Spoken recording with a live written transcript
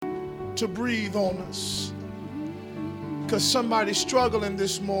to breathe on us. Because somebody's struggling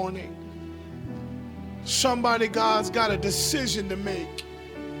this morning. Somebody, God's got a decision to make.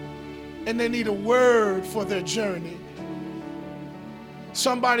 And they need a word for their journey.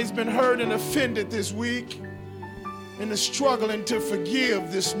 Somebody's been hurt and offended this week and is struggling to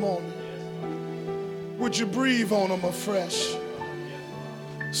forgive this morning. Would you breathe on them afresh?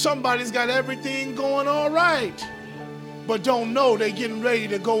 Somebody's got everything going all right, but don't know they're getting ready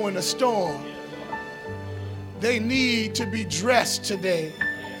to go in a storm. They need to be dressed today.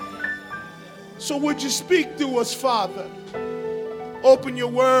 So would you speak through us, Father? Open your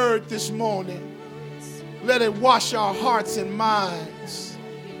word this morning. Let it wash our hearts and minds.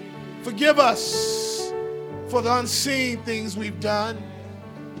 Forgive us for the unseen things we've done.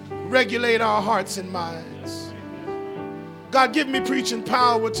 Regulate our hearts and minds. God, give me preaching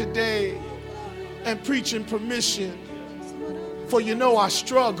power today and preaching permission, for you know I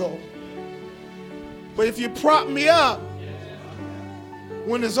struggle. But if you prop me up,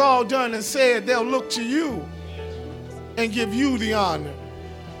 when it's all done and said, they'll look to you and give you the honor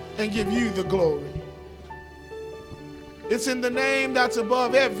and give you the glory. It's in the name that's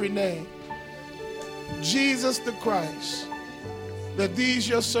above every name, Jesus the Christ, that these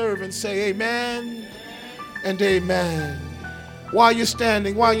your servants say amen and amen. While you're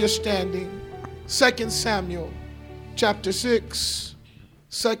standing, 2 Samuel chapter 6,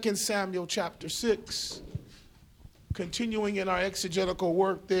 2 Samuel chapter 6, continuing in our exegetical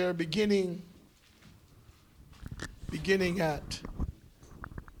work there, beginning at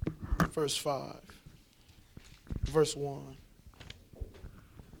verse 5. Verse 1.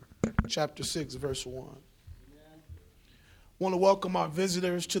 Chapter 6, verse 1. Want to welcome our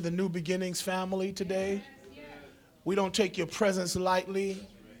visitors to the New Beginnings family today. We don't take your presence lightly.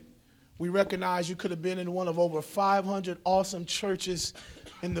 We recognize you could have been in one of over 500 awesome churches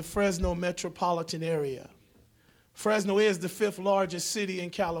in the Fresno metropolitan area. Fresno is the 5th largest city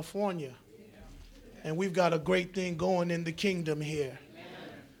in California. And we've got a great thing going in the kingdom here.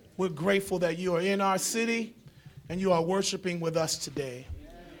 We're grateful that you are in our city and you are worshiping with us today.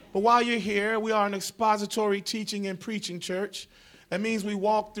 But while you're here, we are an expository teaching and preaching church. That means we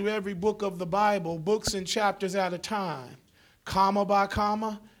walk through every book of the Bible, books and chapters at a time, comma by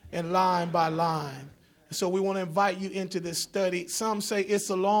comma and line by line. So we want to invite you into this study. Some say it's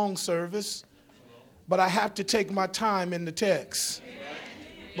a long service, but I have to take my time in the text.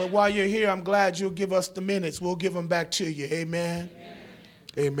 But while you're here, I'm glad you'll give us the minutes. We'll give them back to you. Amen.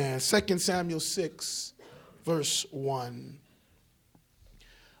 Amen. 2 Samuel 6. Verse 1.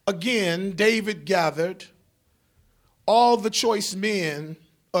 Again, David gathered all the choice men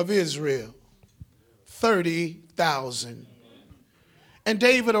of Israel, 30,000. And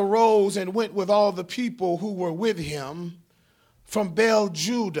David arose and went with all the people who were with him from Baal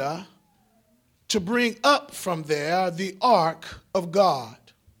Judah to bring up from there the ark of God,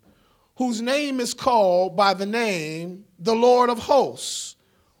 whose name is called by the name the Lord of hosts,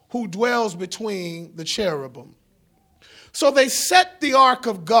 who dwells between the cherubim. So they set the ark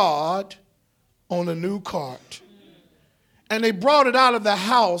of God on a new cart, and they brought it out of the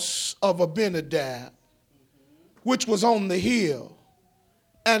house of Abinadab, which was on the hill.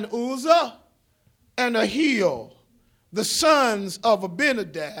 And Uzzah and Ahio, the sons of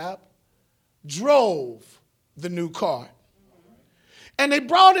Abinadab, drove the new cart. And they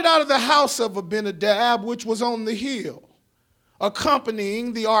brought it out of the house of Abinadab, which was on the hill,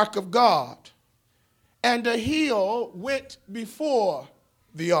 accompanying the ark of God. And Ahio went before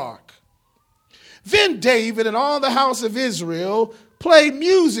the ark. Then David and all the house of Israel played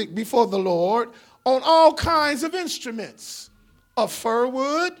music before the Lord on all kinds of instruments, of fir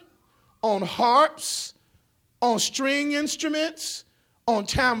wood, on harps, on string instruments, on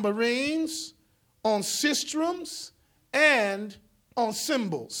tambourines, on sistrums, and on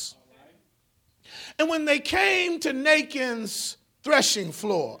cymbals. And when they came to Nachon's threshing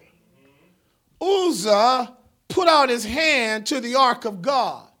floor, Uzzah put out his hand to the ark of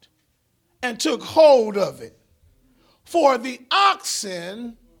God and took hold of it, for the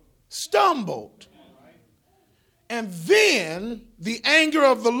oxen stumbled. And then the anger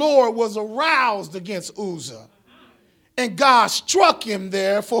of the Lord was aroused against Uzzah, and God struck him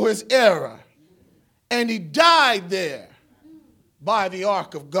there for his error, and he died there by the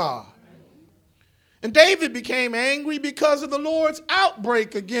ark of God. And David became angry because of the Lord's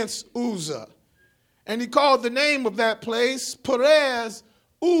outbreak against Uzzah, and he called the name of that place Perez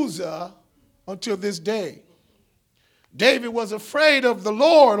Uzzah until this day. David was afraid of the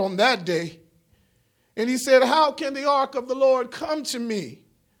Lord on that day, and he said, "How can the ark of the Lord come to me?"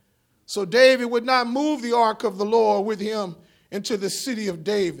 So David would not move the ark of the Lord with him into the city of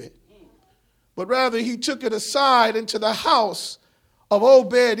David. but rather he took it aside into the house of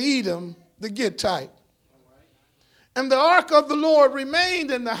Obed-Edom the Gittite. And the ark of the Lord remained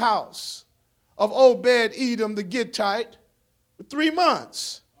in the house of Obed-Edom the Gittite for 3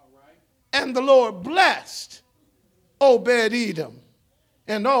 months. And the Lord blessed Obed-Edom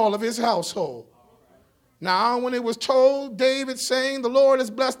and all of his household. Now, when it was told David, saying, the Lord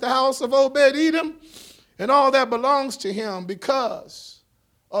has blessed the house of Obed-Edom and all that belongs to him because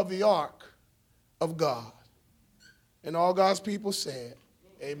of the ark of God. And all God's people said,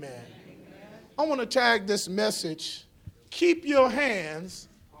 amen. I want to tag this message, keep your hands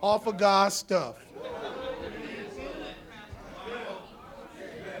off of God's stuff.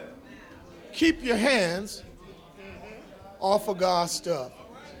 Keep your hands off of God's stuff.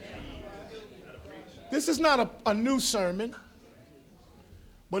 This is not a new sermon,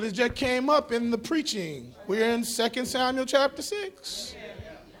 but it just came up in the preaching. We're in 2 Samuel chapter 6.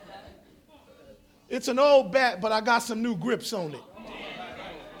 It's an old bat, but I got some new grips on it.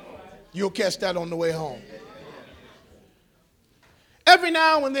 You'll catch that on the way home. Every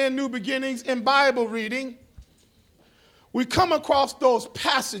now and then, new beginnings in Bible reading, we come across those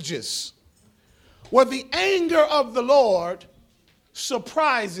passages where the anger of the Lord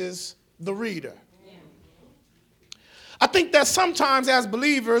surprises the reader. I think that sometimes as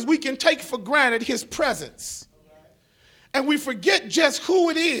believers, we can take for granted his presence. And we forget just who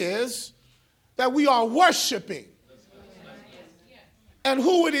it is that we are worshiping. And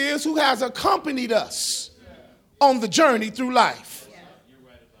who it is who has accompanied us on the journey through life.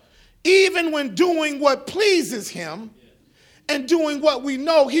 Even when doing what pleases him and doing what we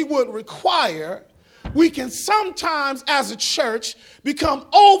know he would require, we can sometimes as a church become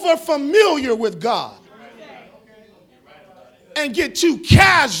over familiar with God and get too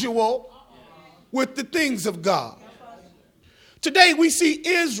casual with the things of God. Today we see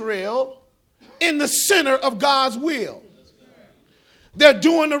Israel in the center of God's will. They're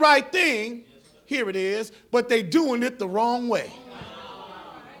doing the right thing, here it is, but they're doing it the wrong way.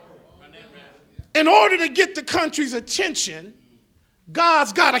 In order to get the country's attention,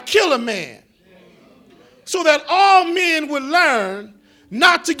 God's got to kill a man so that all men would learn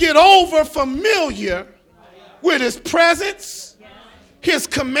not to get over familiar with his presence, his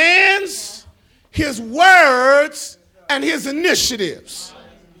commands, his words, and his initiatives.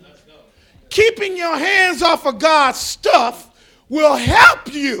 Keeping your hands off of God's stuff will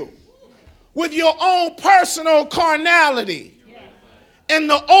help you with your own personal carnality and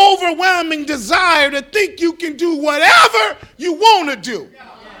the overwhelming desire to think you can do whatever you want to do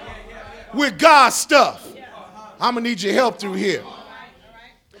with God's stuff. I'm going to need your help through here.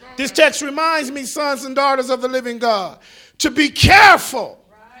 This text reminds me, sons and daughters of the living God, to be careful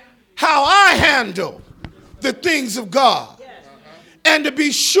how I handle the things of God. And to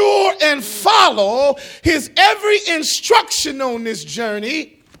be sure and follow his every instruction on this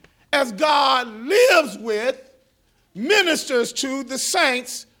journey as God lives with, ministers to the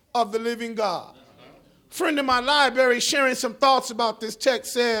saints of the living God. A friend in my library sharing some thoughts about this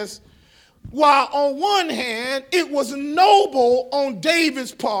text says, while on one hand it was noble on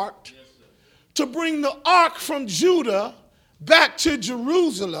David's part to bring the ark from Judah back to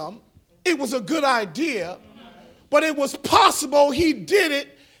Jerusalem, it was a good idea. But it was possible he did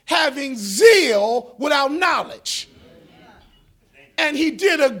it having zeal without knowledge. And he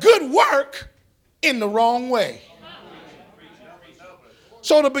did a good work in the wrong way.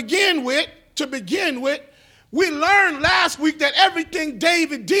 So to begin with, we learned last week that everything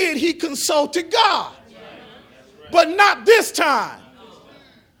David did, he consulted God. But not this time.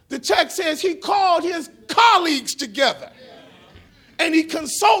 The text says he called his colleagues together. And he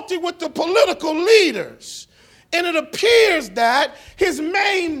consulted with the political leaders. And it appears that his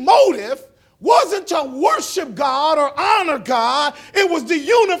main motive wasn't to worship God or honor God. It was to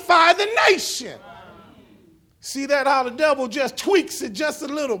unify the nation. See that how the devil just tweaks it just a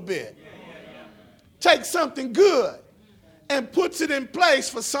little bit. Takes something good and puts it in place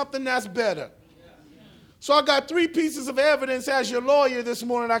for something that's better. So I got 3 pieces of evidence as your lawyer this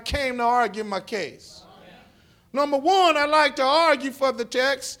morning. I came to argue my case. Number 1, I like to argue for the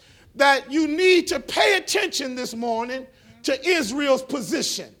text that you need to pay attention this morning to Israel's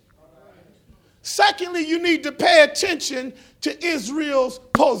position. Secondly, you need to pay attention to Israel's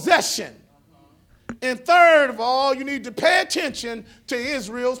possession. And third of all, you need to pay attention to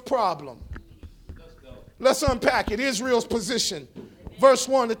Israel's problem. Let's unpack it. Israel's position. Verse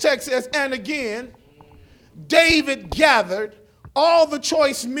 1, the text says, and again, David gathered all the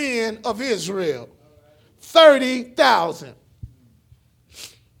choice men of Israel, 30,000.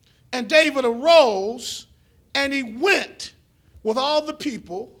 And David arose and he went with all the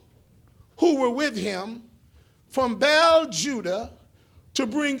people who were with him from Baal Judah to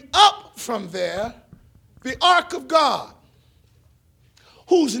bring up from there the ark of God,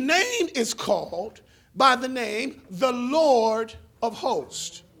 whose name is called by the name the Lord of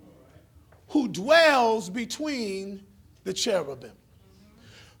hosts, who dwells between the cherubim.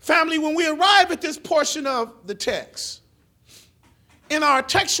 Family, when we arrive at this portion of the text, in our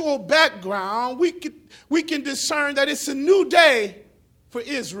textual background, we can discern that it's a new day for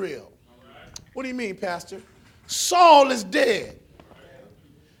Israel. What do you mean, Pastor? Saul is dead.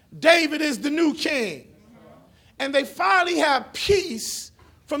 David is the new king. And they finally have peace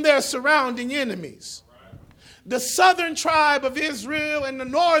from their surrounding enemies. The southern tribe of Israel and the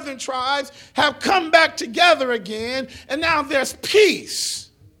northern tribes have come back together again, and now there's peace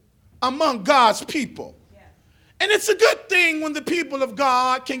among God's people. And it's a good thing when the people of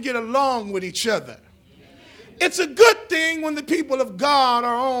God can get along with each other. It's a good thing when the people of God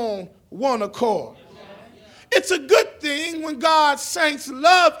are on one accord. It's a good thing when God's saints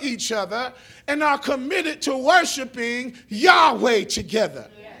love each other and are committed to worshiping Yahweh together.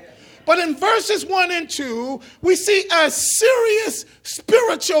 But in verses 1 and 2, we see a serious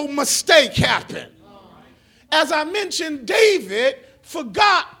spiritual mistake happen. As I mentioned, David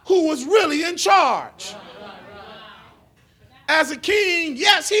forgot who was really in charge. As a king,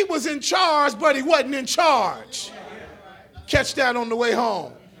 yes, he was in charge, but he wasn't in charge. Catch that on the way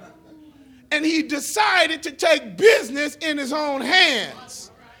home. And he decided to take business in his own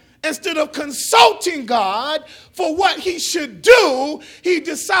hands. Instead of consulting God for what he should do, he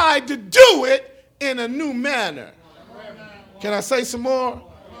decided to do it in a new manner. Can I say some more?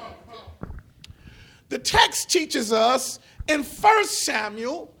 The text teaches us in 1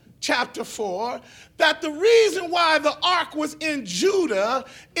 Samuel chapter 4 that the reason why the ark was in Judah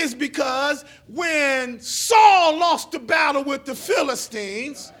is because when Saul lost the battle with the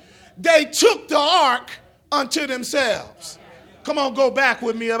Philistines, they took the ark unto themselves. Come on, go back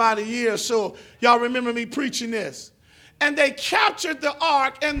with me about a year or so. Y'all remember me preaching this. And they captured the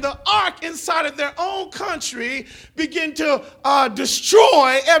ark, and the ark inside of their own country began to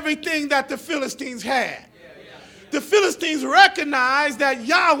destroy everything that the Philistines had. The Philistines recognized that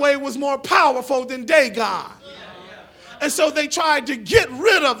Yahweh was more powerful than Dagon. And so they tried to get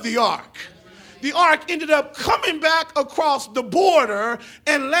rid of the ark. The ark ended up coming back across the border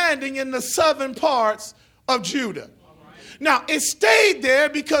and landing in the southern parts of Judah. Now, it stayed there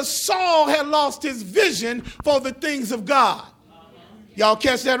because Saul had lost his vision for the things of God. Y'all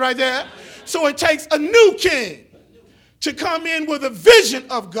catch that right there? So it takes a new king to come in with a vision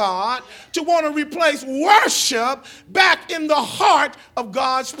of God, to want to replace worship back in the heart of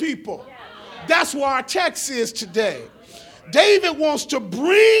God's people. That's where our text is today. David wants to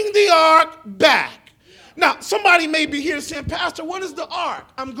bring the ark back. Now, somebody may be here saying, Pastor, what is the ark?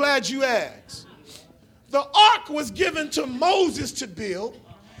 I'm glad you asked. The ark was given to Moses to build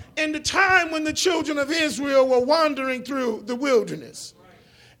in the time when the children of Israel were wandering through the wilderness.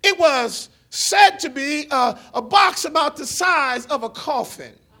 It was said to be a box about the size of a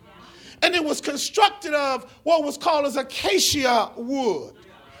coffin. And it was constructed of what was called as acacia wood.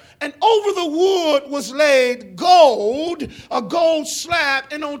 And over the wood was laid gold, a gold slab.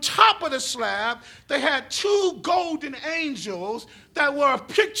 And on top of the slab, they had two golden angels that were a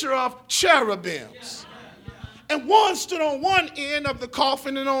picture of cherubims. And one stood on one end of the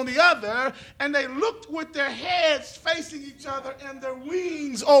coffin and on the other, and they looked with their heads facing each other and their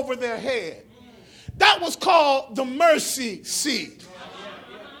wings over their head. That was called the mercy seat.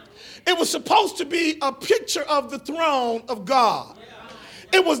 It was supposed to be a picture of the throne of God.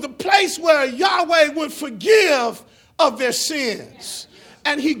 It was the place where Yahweh would forgive of their sins.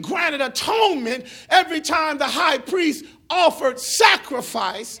 And he granted atonement every time the high priest offered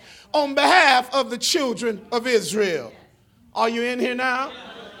sacrifice on behalf of the children of Israel. Are you in here now?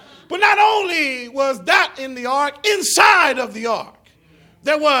 But not only was that in the ark, inside of the ark,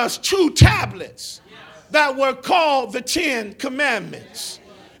 there was 2 tablets that were called the 10 Commandments.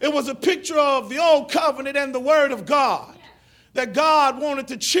 It was a picture of the old covenant and the word of God that God wanted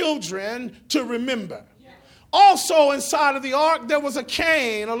the children to remember. Also inside of the ark, there was a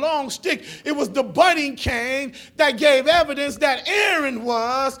cane, a long stick. It was the budding cane that gave evidence that Aaron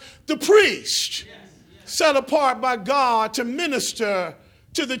was the priest, set apart by God to minister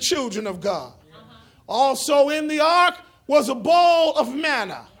to the children of God. Also in the ark was a bowl of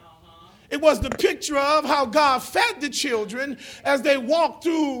manna. It was the picture of how God fed the children as they walked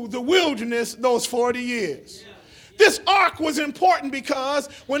through the wilderness those 40 years. This ark was important because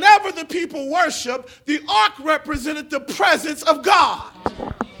whenever the people worshiped, the ark represented the presence of God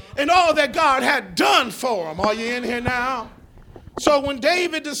and all that God had done for them. Are you in here now? So when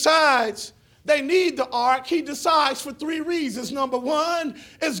David decides they need the ark, he decides for three reasons. Number one,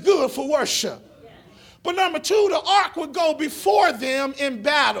 it's good for worship. But number two, the ark would go before them in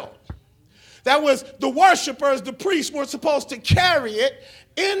battle. That was the worshipers, the priests were supposed to carry it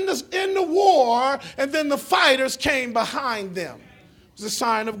in the war, and then the fighters came behind them. It was a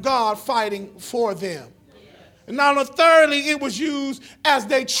sign of God fighting for them. And now, thirdly, it was used as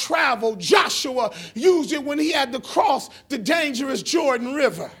they traveled. Joshua used it when he had to cross the dangerous Jordan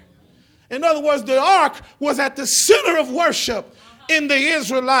River. In other words, the ark was at the center of worship in the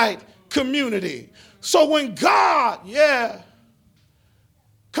Israelite community. So when God,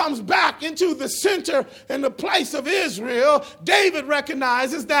 comes back into the center and the place of Israel, David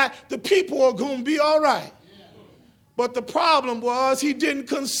recognizes that the people are going to be all right. But the problem was he didn't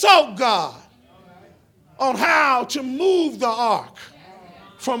consult God on how to move the ark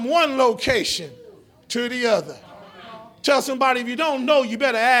from one location to the other. Tell somebody, if you don't know, you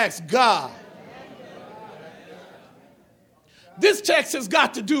better ask God. This text has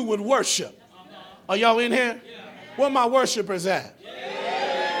got to do with worship. Are y'all in here? Where my worshipers at?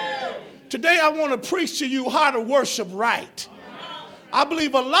 Today I want to preach to you how to worship right. I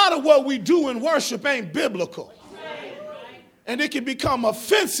believe a lot of what we do in worship ain't biblical. And it can become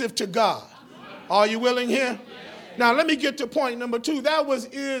offensive to God. Are you willing here? Now let me get to point number two. That was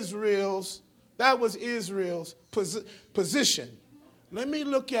Israel's position. Let me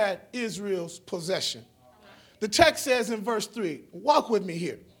look at Israel's possession. The text says in verse 3, walk with me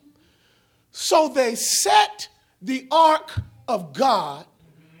here. So they set the ark of God,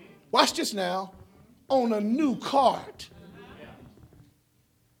 watch this now, on a new cart.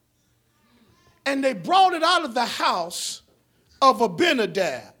 And they brought it out of the house of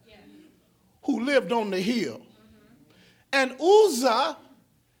Abinadab, who lived on the hill. And Uzzah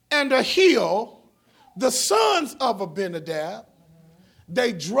and Ahio, the sons of Abinadab,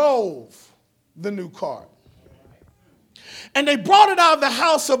 they drove the new cart. And they brought it out of the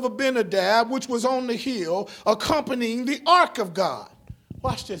house of Abinadab, which was on the hill, accompanying the ark of God.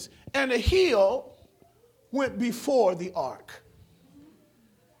 Watch this. And Ahio went before the ark.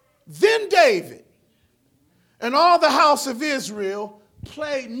 Then David and all the house of Israel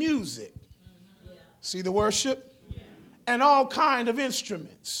played music. See the worship? And all kind of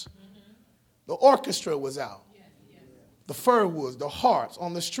instruments. The orchestra was out. The fir woods, the harps,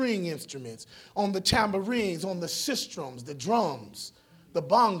 on the string instruments, on the tambourines, on the sistrums, the drums, the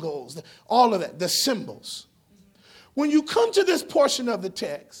bongos, all of that, the cymbals. When you come to this portion of the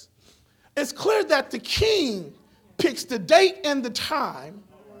text, it's clear that the king picks the date and the time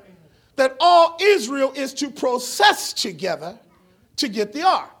that all Israel is to process together to get the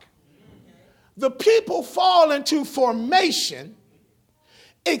ark. The people fall into formation,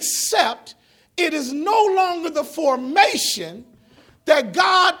 except it is no longer the formation that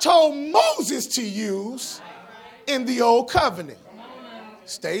God told Moses to use in the old covenant.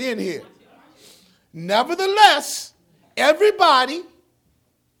 Stay in here. Nevertheless, everybody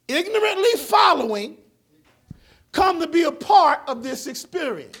ignorantly following come to be a part of this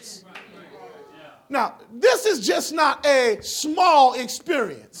experience. Now, this is just not a small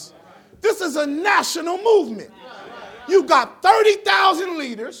experience. This is a national movement. You got 30,000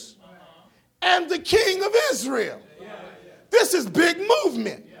 leaders and the king of Israel. This is big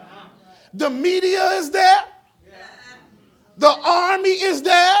movement. The media is there. The army is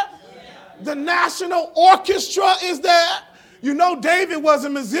there. The national orchestra is there. You know, David was a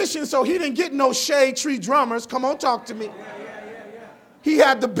musician, so he didn't get no shade tree drummers. Come on, talk to me. He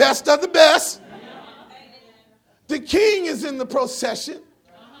had the best of the best. The king is in the procession.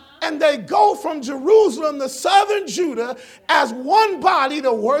 And they go from Jerusalem to southern Judah as one body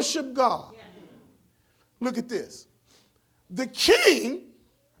to worship God. Look at this. The king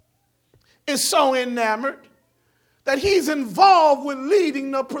is so enamored that he's involved with leading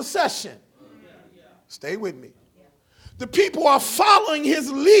the procession. Stay with me. The people are following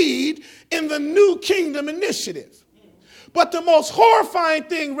his lead in the New Kingdom Initiative. But the most horrifying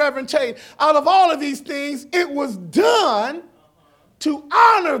thing, Reverend Tate, out of all of these things, it was done to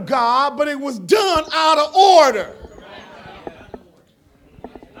honor God, but it was done out of order.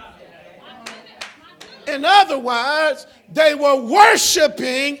 In other words, they were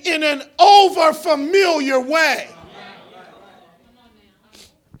worshiping in an over-familiar way.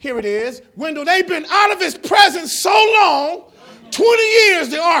 Here it is. Wendell, they've been out of his presence so long, 20 years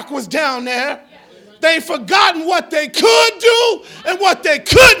the ark was down there. They've forgotten what they could do and what they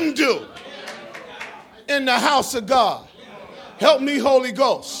couldn't do in the house of God. Help me, Holy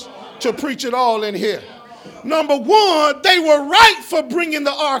Ghost, to preach it all in here. Number one, they were right for bringing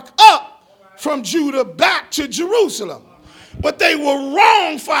the ark up from Judah back to Jerusalem. But they were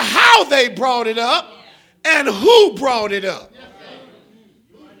wrong for how they brought it up and who brought it up.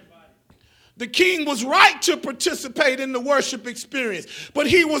 The king was right to participate in the worship experience, but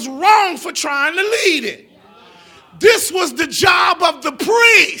he was wrong for trying to lead it. This was the job of the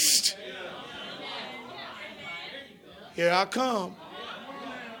priest. Here I come.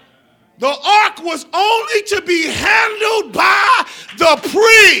 The ark was only to be handled by the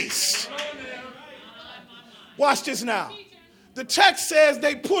priest. Watch this now. The text says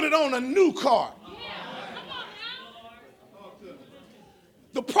they put it on a new cart.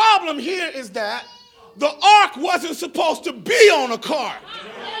 The problem here is that the ark wasn't supposed to be on a cart.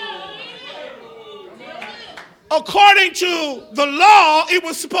 According to the law, it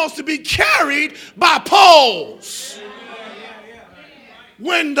was supposed to be carried by poles.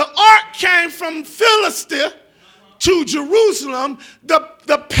 When the ark came from Philistia to Jerusalem,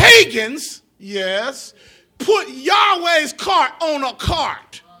 the pagans, yes, put Yahweh's cart on a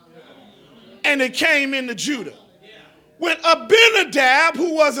cart, and it came into Judah. When Abinadab,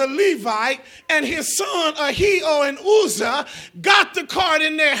 who was a Levite, and his son Ahio and Uzzah got the cart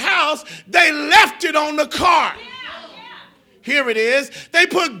in their house, they left it on the cart. Here it is. They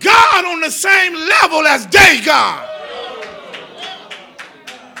put God on the same level as Dagon.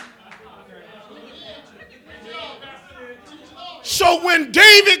 So when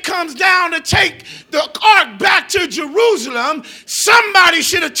David comes down to take the ark back to Jerusalem, somebody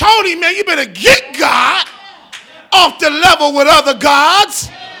should have told him, man, you better get God off the level with other gods.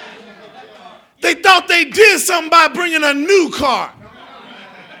 They thought they did something by bringing a new cart.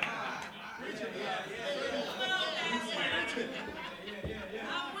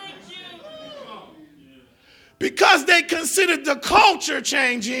 Because they considered the culture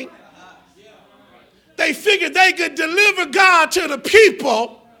changing, they figured they could deliver God to the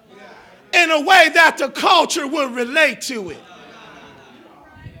people in a way that the culture would relate to it.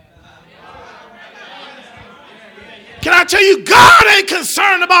 Can I tell you, God ain't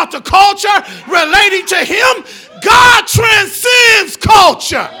concerned about the culture relating to him. God transcends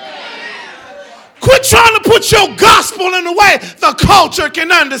culture. Quit trying to put your gospel in the way the culture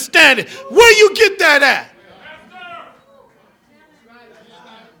can understand it. Where you get that at?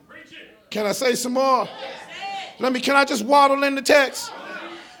 Can I say some more? Can I just waddle in the text?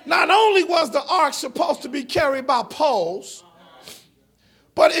 Not only was the ark supposed to be carried by poles,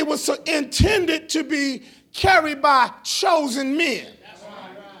 but it was intended to be carried by chosen men.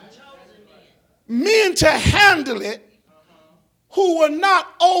 Men to handle it who were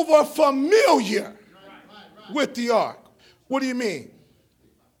not over familiar with the ark. What do you mean?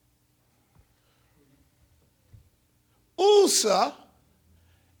 Uzzah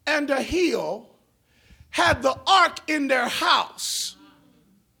and Ahio had the ark in their house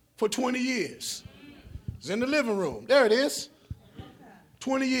for 20 years. It's in the living room. There it is.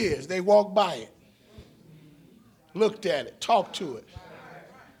 20 years. They walked by it, looked at it, talked to it.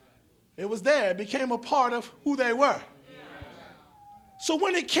 It was there. It became a part of who they were. So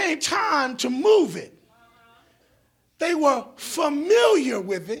when it came time to move it, they were familiar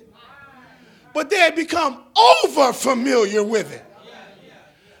with it, but they had become over familiar with it.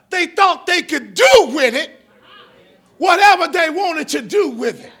 They thought they could do with it whatever they wanted to do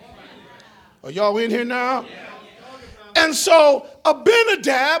with it. Are y'all in here now? And so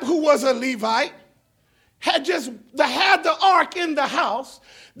Abinadab, who was a Levite, had the ark in the house.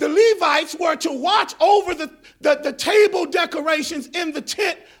 The Levites were to watch over the table decorations in the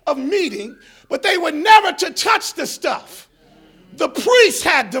tent of meeting, but they were never to touch the stuff. The priest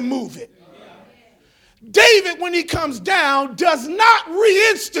had to move it. David, when he comes down, does not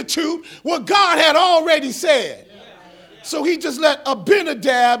reinstitute what God had already said. So he just let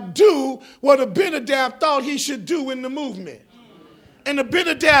Abinadab do what Abinadab thought he should do in the movement. And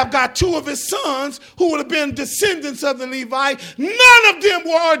Abinadab got two of his sons who would have been descendants of the Levite. None of them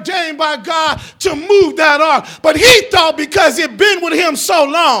were ordained by God to move that ark. But he thought because it had been with him so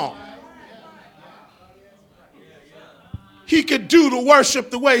long, he could do the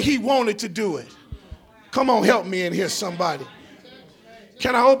worship the way he wanted to do it. Come on, help me in here, somebody.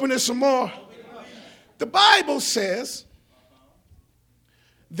 Can I open this some more? The Bible says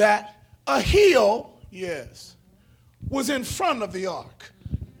that Ahio, yes, was in front of the ark,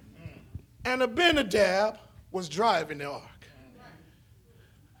 and Abinadab was driving the ark.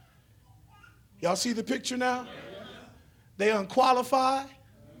 Y'all see the picture now? They unqualified.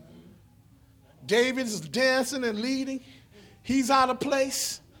 David is dancing and leading. He's out of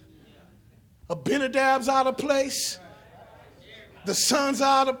place. Abinadab's out of place. The sons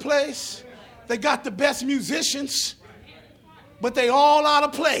are out of place. They got the best musicians, but they all out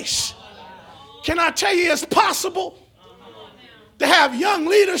of place. Can I tell you it's possible to have young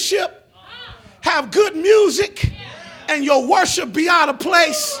leadership, have good music, and your worship be out of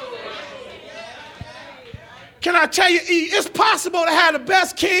place? Can I tell you, it's possible to have the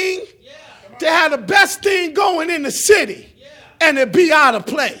best king, to have the best thing going in the city, and it be out of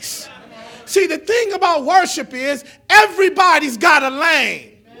place. See, the thing about worship is everybody's got a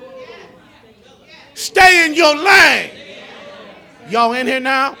lane. Stay in your lane. Y'all in here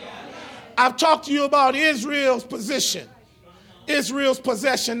now? I've talked to you about Israel's position, Israel's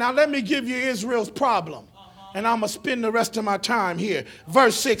possession. Now let me give you Israel's problem, and I'm going to spend the rest of my time here.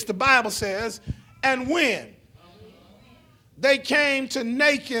 Verse 6, the Bible says, and when they came to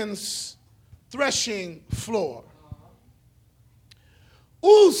Nachon's threshing floor,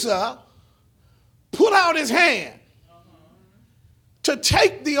 Uzzah put out his hand to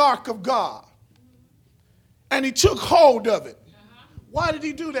take the ark of God, and he took hold of it. Why did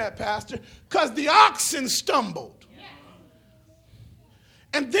he do that, Pastor? Because the oxen stumbled.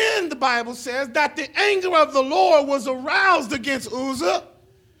 And then the Bible says that the anger of the Lord was aroused against Uzzah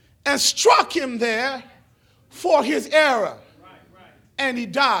and struck him there for his error. And he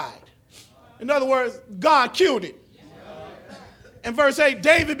died. In other words, God killed him. In verse 8,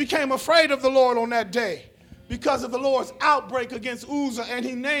 David became afraid of the Lord on that day because of the Lord's outbreak against Uzzah, and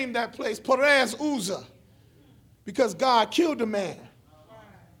he named that place Perez Uzzah, because God killed a man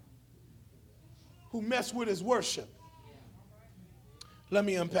who messed with his worship. Let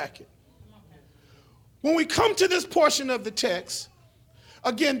me unpack it. When we come to this portion of the text,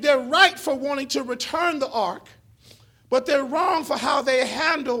 again, they're right for wanting to return the ark, but they're wrong for how they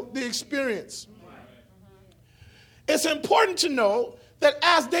handled the experience. It's important to know that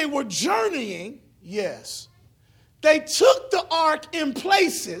as they were journeying, yes, they took the ark in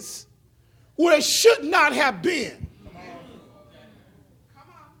places where it should not have been.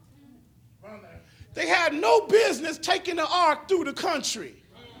 They had no business taking the ark through the country.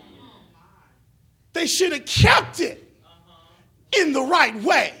 They should have kept it in the right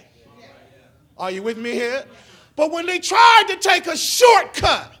way. Are you with me here? But when they tried to take a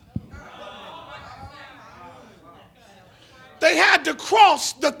shortcut, they had to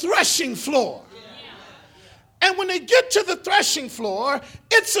cross the threshing floor. And when they get to the threshing floor,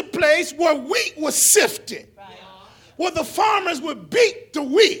 it's a place where wheat was sifted, where the farmers would beat the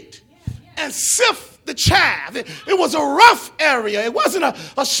wheat and sift the chaff. It was a rough area. It wasn't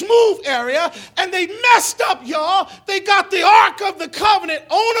a smooth area. And they messed up, y'all. They got the Ark of the Covenant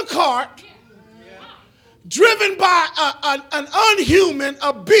on a cart, driven by an unhuman,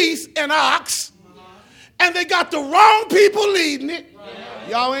 a beast, an ox. And they got the wrong people leading it.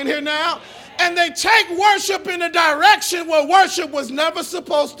 Y'all in here now? And they take worship in a direction where worship was never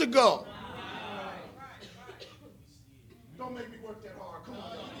supposed to go. Don't make me work that hard. Come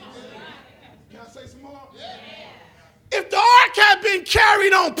on. Can I say some more? If the ark had been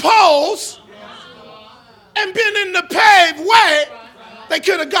carried on poles and been in the paved way, they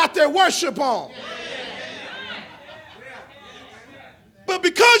could have got their worship on. But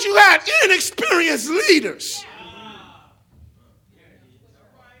because you had inexperienced leaders,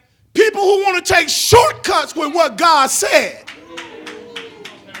 people who want to take shortcuts with what God said,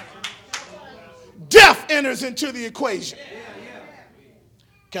 death enters into the equation.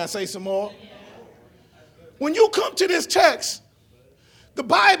 Can I say some more? When you come to this text, the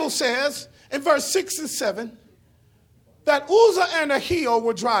Bible says in verse 6 and 7 that Uzzah and Ahio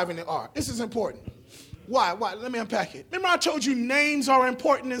were driving the ark. This is important. Why? Let me unpack it. Remember I told you names are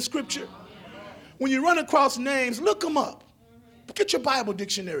important in Scripture? When you run across names, look them up. Get your Bible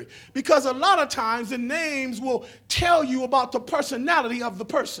dictionary. Because a lot of times the names will tell you about the personality of the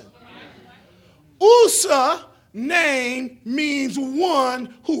person. Uzzah's name means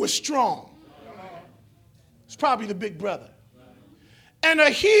one who is strong. It's probably the big brother. And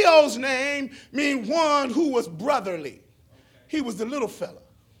Ahio's name means one who was brotherly. He was the little fella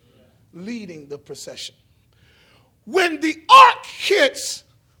leading the procession. When the ark hits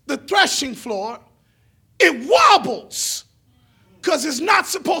the threshing floor, it wobbles because it's not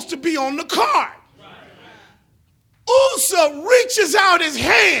supposed to be on the cart. Uzzah reaches out his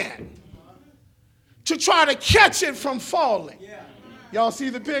hand to try to catch it from falling. Y'all see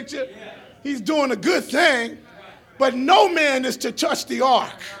the picture? He's doing a good thing, but no man is to touch the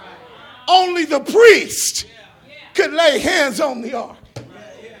ark. Only the priest could lay hands on the ark.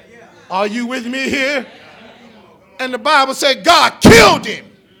 Are you with me here? And the Bible said God killed him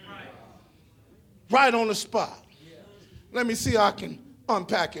right on the spot. Let me see how I can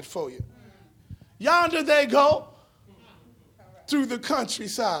unpack it for you. Yonder they go through the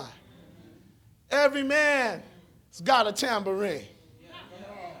countryside. Every man's got a tambourine.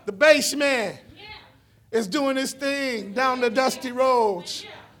 The bass man is doing his thing down the dusty roads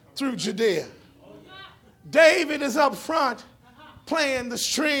through Judea. David is up front playing the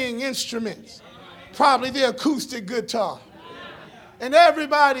string instruments, probably the acoustic guitar. And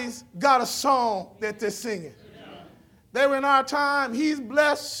everybody's got a song that they're singing. They're in our time. He's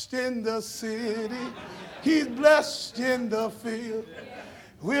blessed in the city. He's blessed in the field.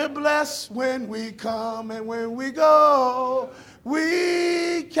 We're blessed when we come and when we go.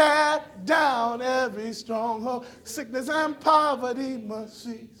 We cast down every stronghold. Sickness and poverty must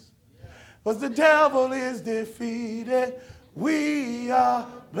cease. But the devil is defeated. We are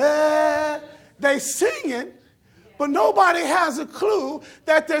blessed. They singing, but nobody has a clue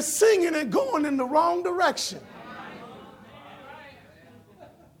that they're singing and going in the wrong direction.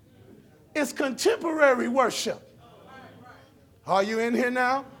 It's contemporary worship. Are you in here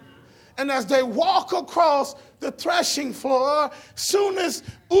now? And as they walk across the threshing floor, soon as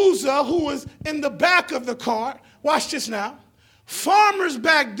Uzzah, who was in the back of the cart, watch this now. Farmers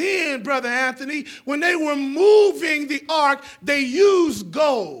back then, Brother Anthony, when they were moving the ark, they used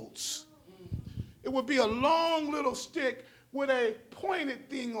goads. It would be a long little stick with a pointed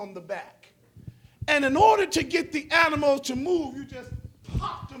thing on the back. And in order to get the animals to move, you just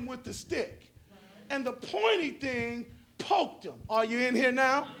popped them with the stick. And the pointy thing poked them. Are you in here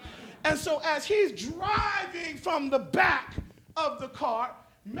now? And so as he's driving from the back of the cart,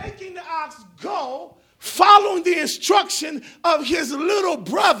 making the ox go, following the instruction of his little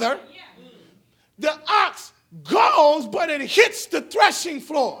brother, the ox goes, but it hits the threshing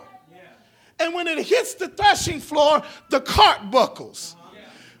floor. And when it hits the threshing floor, the cart buckles.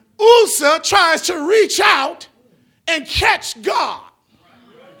 Uzzah tries to reach out and catch God.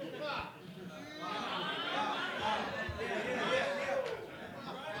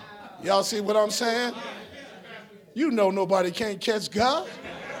 Y'all see what I'm saying? You know nobody can't catch God.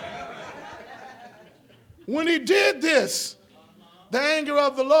 When he did this, the anger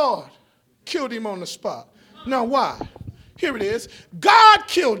of the Lord killed him on the spot. Now why? Here it is. God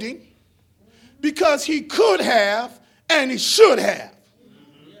killed him because he could have and he should have.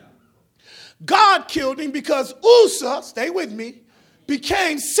 God killed him because Uzzah, stay with me,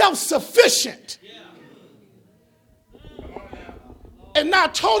 became self-sufficient and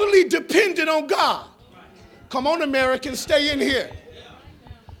not totally dependent on God. Come on, Americans, stay in here.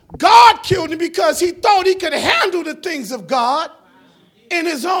 God killed him because he thought he could handle the things of God in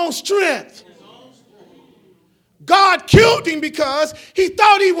his own strength. God killed him because he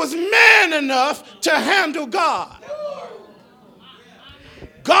thought he was man enough to handle God.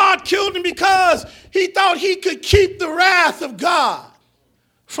 God killed him because he thought he could keep the wrath of God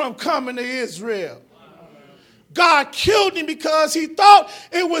from coming to Israel. God killed him because he thought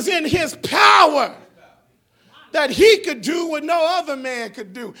it was in his power that he could do what no other man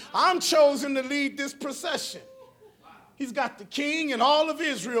could do. I'm chosen to lead this procession. He's got the king and all of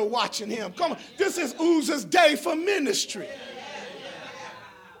Israel watching him. Come on, this is Uzzah's day for ministry.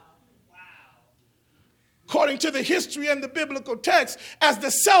 According to the history and the biblical text, as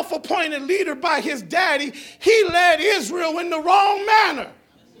the self-appointed leader by his daddy, he led Israel in the wrong manner.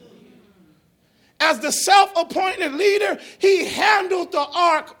 As the self-appointed leader, he handled the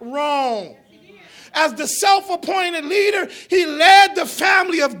ark wrong. As the self-appointed leader, he led the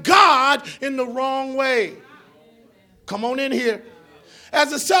family of God in the wrong way. Come on in here.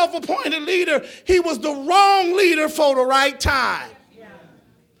 As a self-appointed leader, he was the wrong leader for the right time.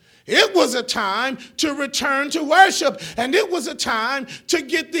 It was a time to return to worship, and it was a time to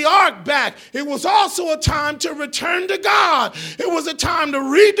get the ark back. It was also a time to return to God. It was a time to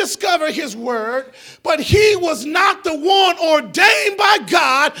rediscover his word, but he was not the one ordained by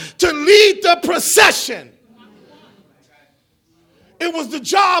God to lead the procession. It was the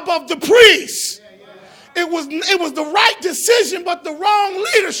job of the priest. It was the right decision, but the wrong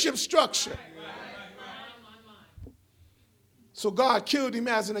leadership structure. So God killed him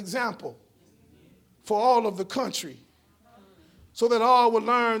as an example for all of the country, so that all would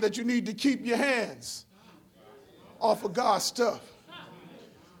learn that you need to keep your hands off of God's stuff.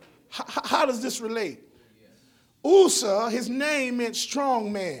 How does this relate? Uzzah, his name meant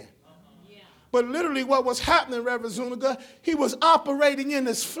strong man. But literally what was happening, Reverend Zuniga, he was operating in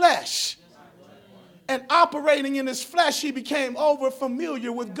his flesh. And operating in his flesh, he became over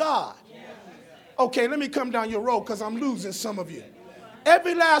familiar with God. Okay, let me come down your road because I'm losing some of you.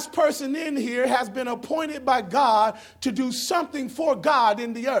 Every last person in here has been appointed by God to do something for God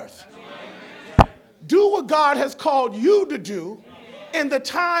in the earth. Do what God has called you to do in the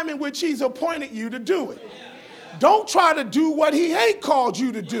time in which he's appointed you to do it. Don't try to do what he ain't called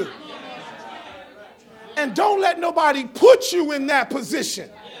you to do. And don't let nobody put you in that position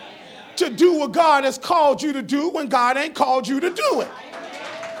to do what God has called you to do when God ain't called you to do it.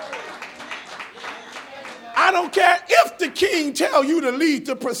 I don't care if the king tell you to lead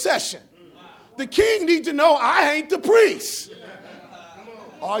the procession. The king needs to know I ain't the priest.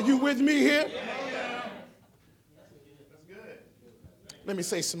 Are you with me here? Let me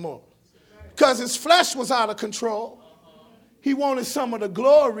say some more. Because his flesh was out of control. He wanted some of the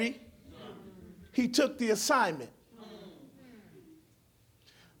glory. He took the assignment.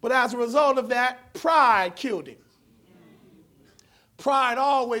 But as a result of that, pride killed him. Pride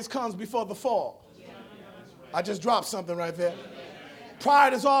always comes before the fall. I just dropped something right there.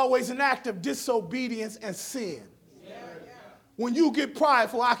 Pride is always an act of disobedience and sin. When you get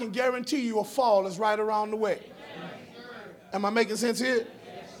prideful, I can guarantee you a fall is right around the way. Am I making sense here?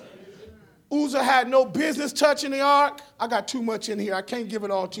 Uzzah had no business touching the ark. I got too much in here. I can't give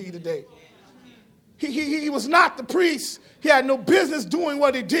it all to you today. He was not the priest. He had no business doing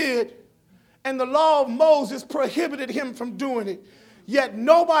what he did. And the law of Moses prohibited him from doing it. Yet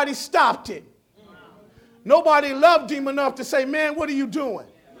nobody stopped it. Nobody loved him enough to say, man, what are you doing?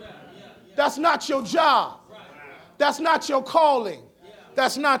 That's not your job. That's not your calling.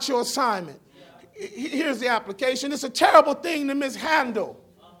 That's not your assignment. Here's the application. It's a terrible thing to mishandle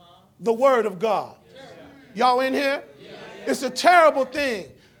the word of God. Y'all in here? It's a terrible thing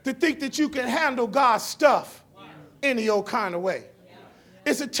to think that you can handle God's stuff any old kind of way.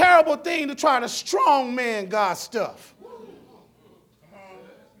 It's a terrible thing to try to strong man God's stuff.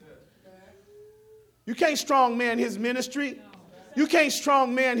 You can't strong man his ministry. You can't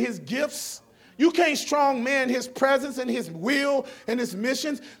strong man his gifts. You can't strong man his presence and his will and his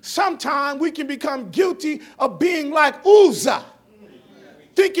missions. Sometimes we can become guilty of being like Uzzah,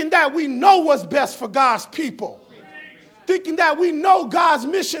 thinking that we know what's best for God's people, thinking that we know God's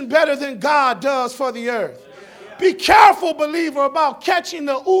mission better than God does for the earth. Be careful, believer, about catching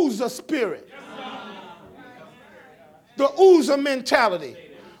the Uzzah spirit, the Uzzah mentality,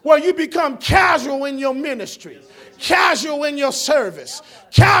 where you become casual in your ministry, casual in your service,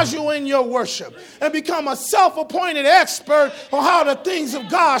 casual in your worship, and become a self-appointed expert on how the things of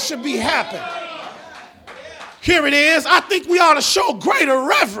God should be happening. Here it is. I think we ought to show greater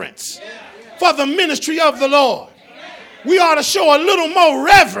reverence for the ministry of the Lord. We ought to show a little more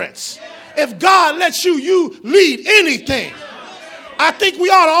reverence. If God lets you lead anything, I think we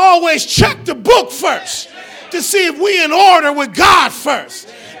ought to always check the book first to see if we in order with God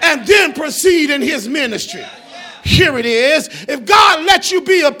first and then proceed in his ministry. Here it is. If God lets you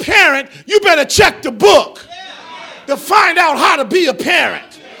be a parent, you better check the book to find out how to be a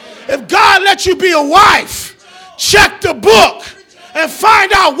parent. If God lets you be a wife, check the book and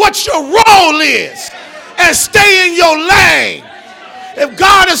find out what your role is and stay in your lane. If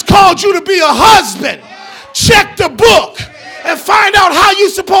God has called you to be a husband, check the book and find out how you're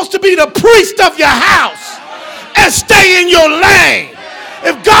supposed to be the priest of your house and stay in your lane.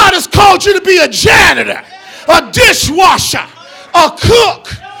 If God has called you to be a janitor, a dishwasher, a cook,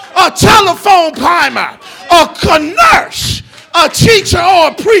 a telephone primer, a nurse, a teacher or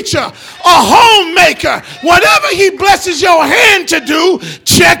a preacher, a homemaker, whatever he blesses your hand to do,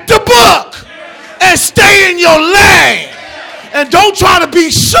 check the book and stay in your lane. And don't try to be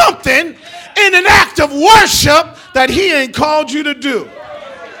something in an act of worship that he ain't called you to do.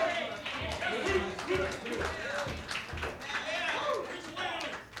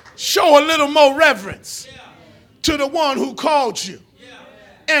 Show a little more reverence to the one who called you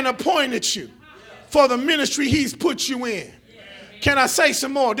and appointed you for the ministry he's put you in. Can I say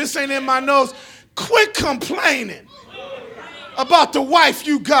some more? This ain't in my notes. Quit complaining about the wife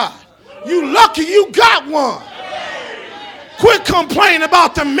you got. You lucky you got one. Quit complaining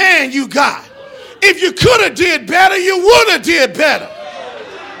about the man you got. If you could have did better, you would have did better.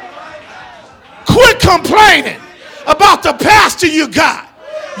 Quit complaining about the pastor you got.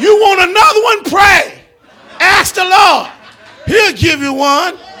 You want another one? Pray. Ask the Lord. He'll give you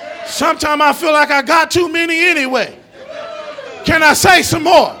one. Sometimes I feel like I got too many anyway. Can I say some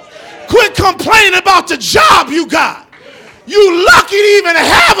more? Quit complaining about the job you got. You lucky to even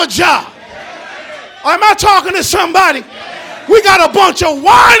have a job. Am I talking to somebody? We got a bunch of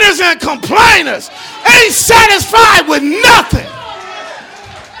whiners and complainers. Ain't satisfied with nothing.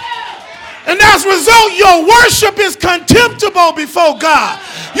 And as a result, your worship is contemptible before God.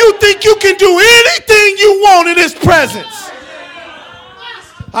 You think you can do anything you want in his presence.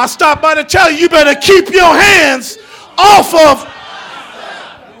 I stopped by to tell you, you better keep your hands off of.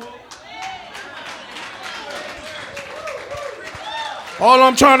 All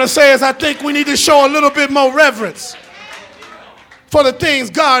I'm trying to say is I think we need to show a little bit more reverence for the things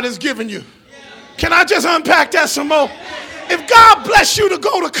God has given you. Can I just unpack that some more? If God bless you to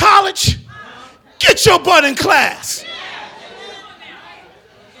go to college, get your butt in class.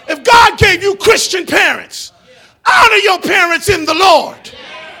 If God gave you Christian parents, honor your parents in the Lord,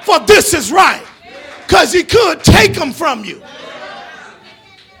 for this is right, because he could take them from you.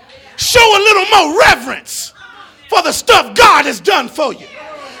 Show a little more reverence for the stuff God has done for you.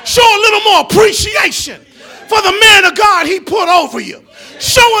 Show a little more appreciation for the man of God he put over you.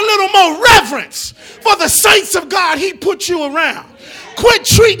 Show a little more reverence for the saints of God he put you around. Quit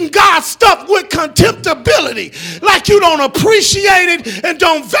treating God's stuff with contemptibility, like you don't appreciate it and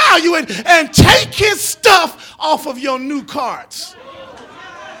don't value it, and take his stuff off of your new carts.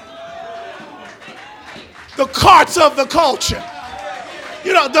 The carts of the culture.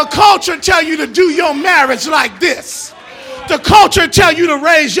 You know, the culture tell you to do your marriage like this. The culture tell you to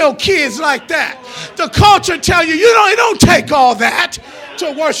raise your kids like that. The culture tell you, you don't take all that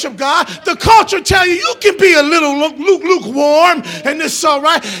to worship God. The culture tell you, you can be a little lukewarm and this is all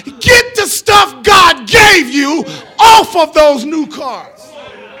right. Get the stuff God gave you off of those new cars.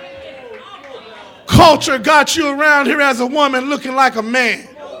 Culture got you around here as a woman looking like a man.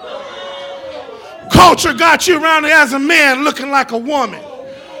 Culture got you around here as a man looking like a woman,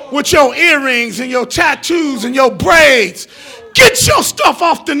 with your earrings and your tattoos and your braids. Get your stuff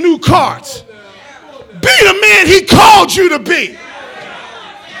off the new carts. Be the man he called you to be.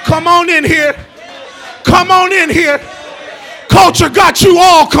 Come on in here. Come on in here. Culture got you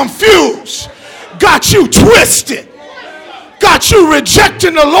all confused. Got you twisted. Got you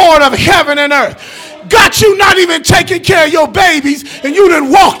rejecting the Lord of heaven and earth. Got you not even taking care of your babies and you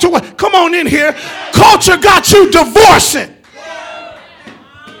done walked away. Come on in here. Culture got you divorcing.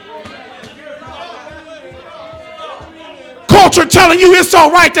 Culture telling you it's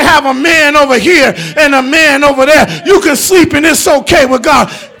all right to have a man over here and a man over there. You can sleep and it's okay with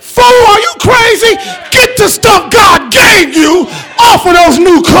God. Fool, are you crazy? Get the stuff God gave you off of those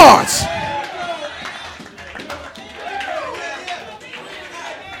new cars.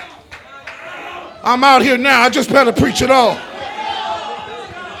 I'm out here now. I just better preach it all.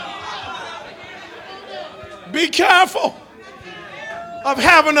 Be careful of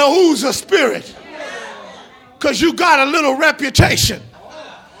having a Uzzah spirit, because you got a little reputation.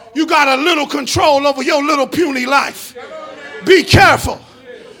 You got a little control over your little puny life. Be careful,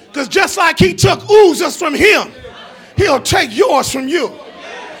 because just like he took Uzzah's from him, he'll take yours from you.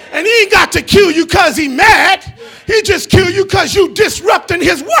 And he ain't got to kill you because he mad. He just kill you because you disrupting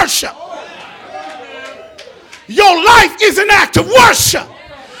his worship. Your life is an act of worship.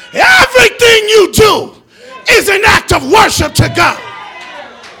 Everything you do is an act of worship to God.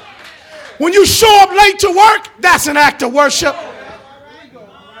 When you show up late to work, that's an act of worship.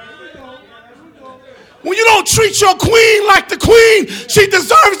 When you don't treat your queen like the queen she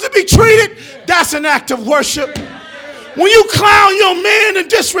deserves to be treated, that's an act of worship. When you clown your man and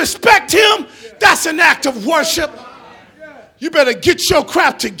disrespect him, that's an act of worship. You better get your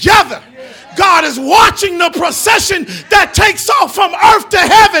crap together. God is watching the procession that takes off from earth to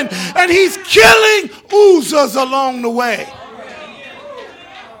heaven, and he's killing Uzzahs along the way.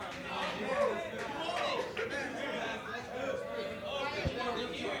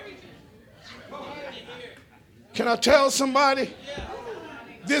 Can I tell somebody?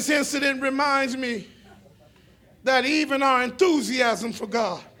 This incident reminds me that even our enthusiasm for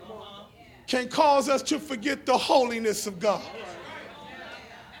God can cause us to forget the holiness of God.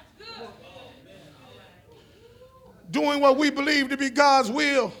 Doing what we believe to be God's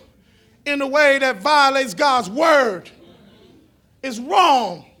will in a way that violates God's word is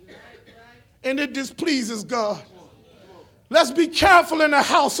wrong, and it displeases God. Let's be careful in the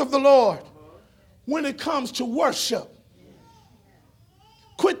house of the Lord when it comes to worship.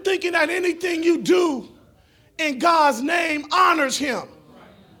 Quit thinking that anything you do in God's name honors him.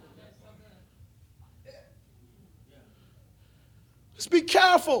 Let's be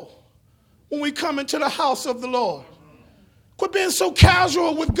careful when we come into the house of the Lord. Quit being so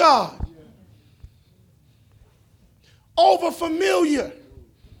casual with God. Over familiar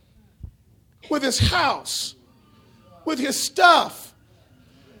with his house, with his stuff,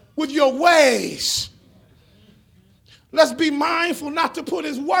 with your ways. Let's be mindful not to put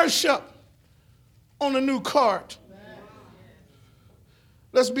his worship on a new cart.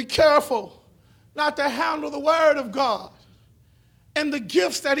 Let's be careful not to handle the word of God and the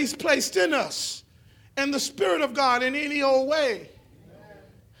gifts that he's placed in us and the Spirit of God in any old way.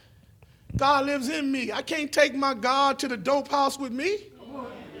 God lives in me. I can't take my God to the dope house with me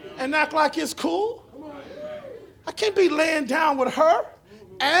and act like it's cool. I can't be laying down with her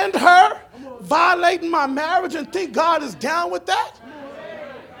and her, violating my marriage and think God is down with that.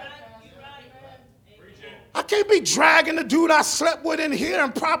 I can't be dragging the dude I slept with in here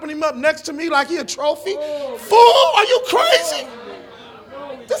and propping him up next to me like he a trophy. Fool, are you crazy?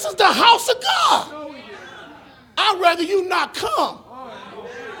 This is the house of God. I'd rather you not come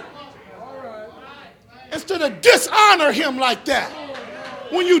instead of dishonor him like that.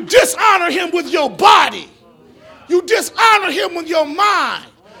 When you dishonor him with your body, you dishonor him with your mind,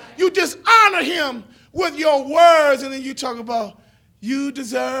 you dishonor him with your words, and then you talk about, you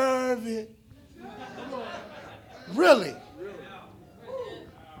deserve it. Really?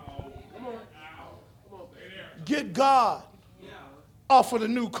 Get God off of the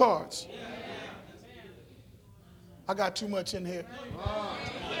new cards. I got too much in here.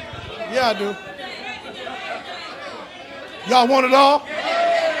 Yeah, I do. Y'all want it all?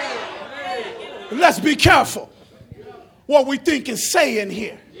 Let's be careful what we think and say in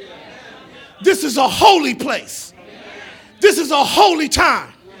here. This is a holy place. This is a holy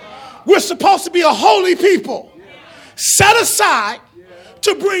time. We're supposed to be a holy people, set aside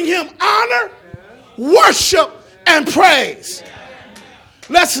to bring him honor, worship, and praise.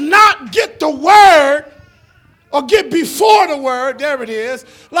 Let's not get the word or get before the word, there it is,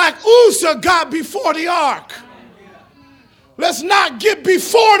 like Uzzah got before the ark. Let's not get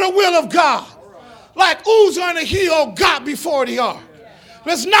before the will of God, like Uzzah and Ahio got before the ark.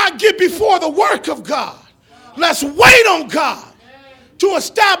 Let's not get before the work of God. Let's wait on God to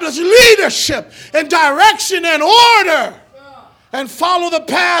establish leadership and direction and order and follow the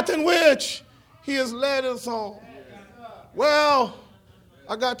path in which he has led us on. Well,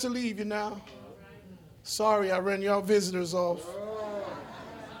 I got to leave you now. Sorry, I ran y'all visitors off.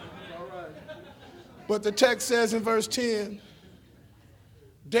 But the text says in verse 10,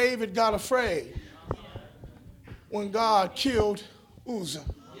 David got afraid when God killed Uzzah.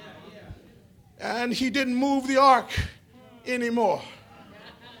 And he didn't move the ark anymore.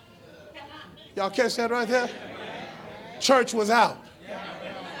 Y'all catch that right there? Church was out.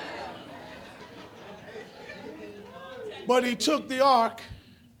 But he took the ark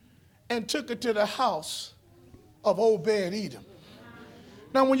and took it to the house of Obed-Edom.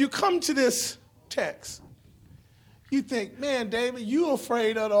 Now, when you come to this text, you think, man, David, you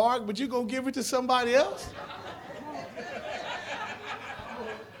afraid of the ark, but you going to give it to somebody else?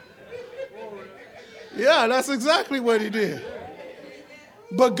 Yeah, that's exactly what he did.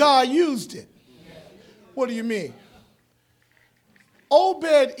 But God used it. What do you mean?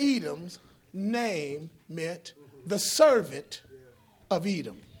 Obed-Edom's name meant the servant of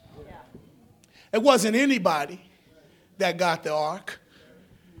Edom. It wasn't anybody that got the ark.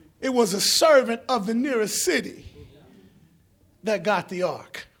 It was a servant of the nearest city that got the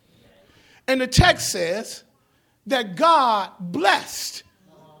ark. And the text says that God blessed.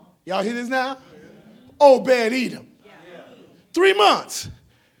 Y'all hear this now? Obed-Edom. 3 months.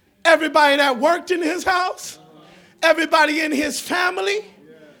 Everybody that worked in his house, everybody in his family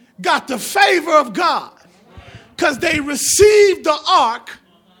got the favor of God because they received the ark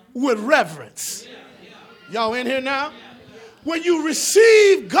with reverence. Y'all in here now? When you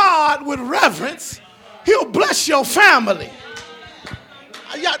receive God with reverence, he'll bless your family.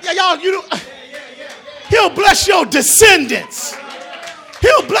 He'll bless your descendants.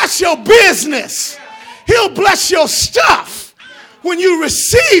 He'll bless your business. He'll bless your stuff when you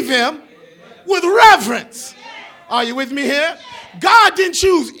receive him with reverence. Are you with me here? God didn't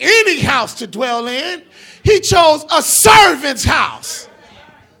choose any house to dwell in. He chose a servant's house.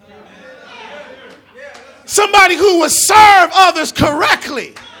 Somebody who would serve others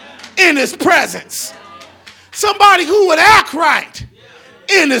correctly in his presence. Somebody who would act right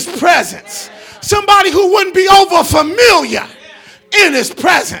in his presence. Somebody who wouldn't be over familiar in his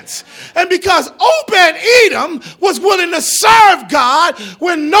presence. And because Obed-Edom was willing to serve God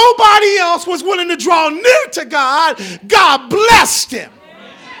when nobody else was willing to draw near to God, God blessed him.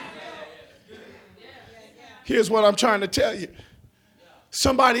 Here's what I'm trying to tell you.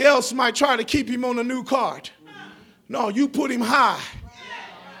 Somebody else might try to keep him on a new card. No, you put him high,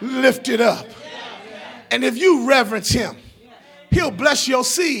 lift it up. And if you reverence him, he'll bless your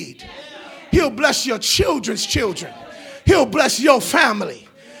seed. He'll bless your children's children. He'll bless your family.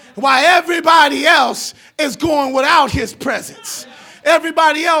 While everybody else is going without his presence.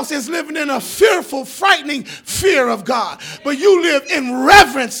 Everybody else is living in a fearful, frightening fear of God. But you live in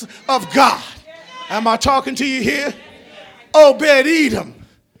reverence of God. Am I talking to you here? Obed-Edom,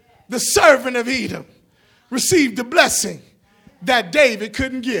 the servant of Edom, received the blessing that David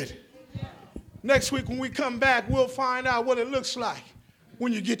couldn't get. Next week when we come back, we'll find out what it looks like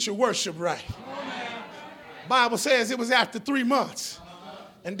when you get your worship right. Bible says it was after 3 months.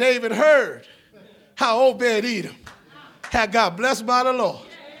 And David heard how Obed-Edom had got blessed by the Lord.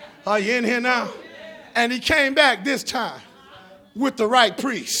 Are you in here now? And he came back this time with the right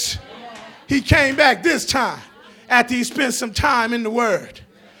priest. He came back this time after he spent some time in the Word.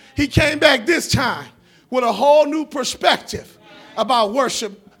 He came back this time with a whole new perspective about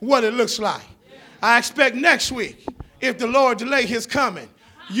worship, what it looks like. I expect next week, if the Lord delay his coming,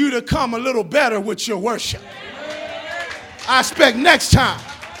 you to come a little better with your worship. I expect next time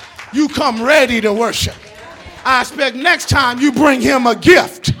you come ready to worship. I expect next time you bring him a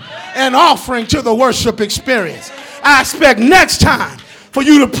gift, an offering to the worship experience. I expect next time for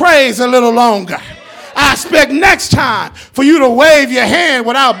you to praise a little longer. I expect next time for you to wave your hand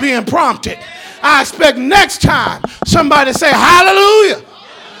without being prompted. I expect next time somebody say, hallelujah.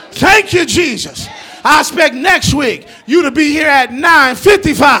 Thank you, Jesus. I expect next week you to be here at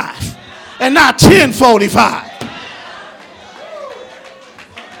 9:55 and not 10:45.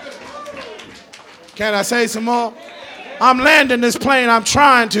 Can I say some more? I'm landing this plane. I'm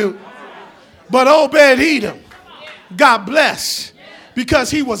trying to. But Obed-Edom got blessed because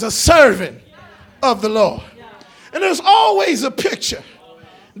he was a servant of the Lord. And there's always a picture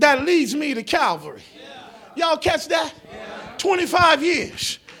that leads me to Calvary. Y'all catch that? 25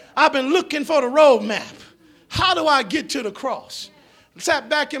 years. I've been looking for the roadmap. How do I get to the cross? I sat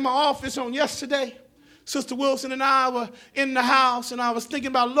back in my office on yesterday. Sister Wilson and I were in the house, and I was thinking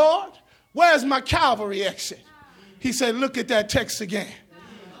about, Lord, where's my Calvary exit? He said, look at that text again.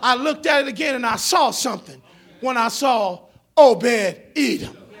 I looked at it again, and I saw something when I saw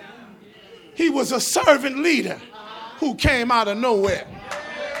Obed-Edom. He was a servant leader who came out of nowhere.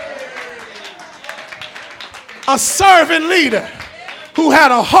 A servant leader who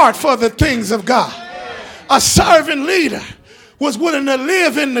had a heart for the things of God. A servant leader was willing to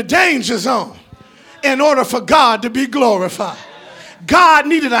live in the danger zone in order for God to be glorified. God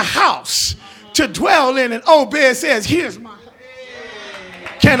needed a house to dwell in, and Obed says, here's my house.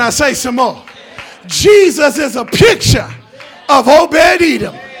 Can I say some more? Jesus is a picture of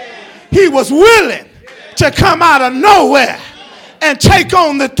Obed-Edom. He was willing to come out of nowhere and take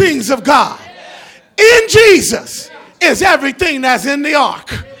on the things of God. In Jesus is everything that's in the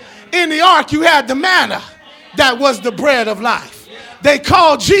ark. In the ark you had the manna that was the bread of life. They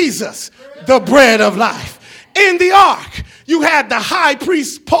called Jesus the bread of life. In the ark you had the high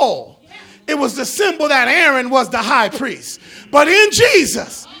priest's pole. It was the symbol that Aaron was the high priest. But in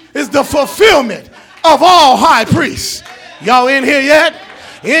Jesus is the fulfillment of all high priests. Y'all in here yet?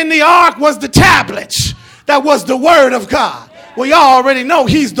 In the ark was the tablets. That was the word of God. Well, y'all already know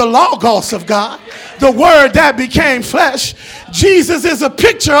he's the Logos of God, the word that became flesh. Jesus is a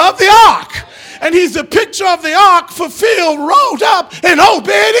picture of the ark, and he's a picture of the ark fulfilled, rolled up in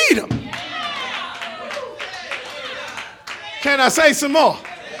Obed-Edom. Can I say some more?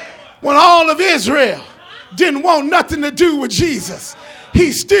 When all of Israel didn't want nothing to do with Jesus,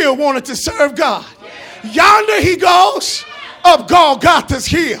 he still wanted to serve God. Yonder he goes, up Golgotha's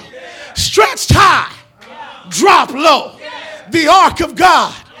hill, stretched high, dropped low. The ark of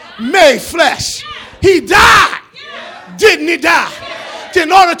God made flesh. He died. Didn't he die?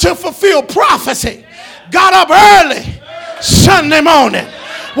 In order to fulfill prophecy. Got up early Sunday morning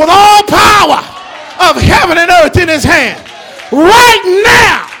with all power of heaven and earth in his hand. Right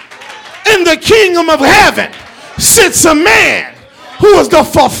now in the kingdom of heaven sits a man who is the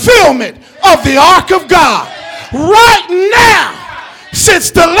fulfillment of the ark of God. Right now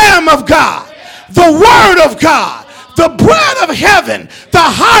sits the Lamb of God, the Word of God, the bread of heaven, the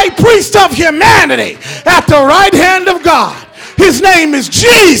high priest of humanity at the right hand of God. His name is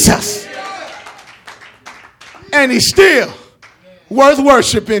Jesus. And he's still worth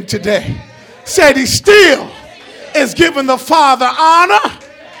worshiping today. Said he still is giving the Father honor,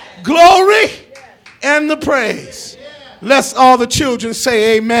 glory, and the praise. Let's all the children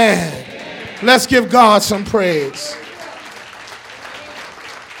say amen. Let's give God some praise.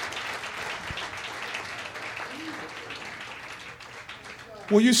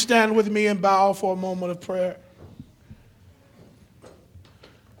 Will you stand with me and bow for a moment of prayer?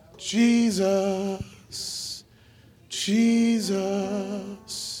 Jesus,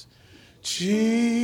 Jesus, Jesus.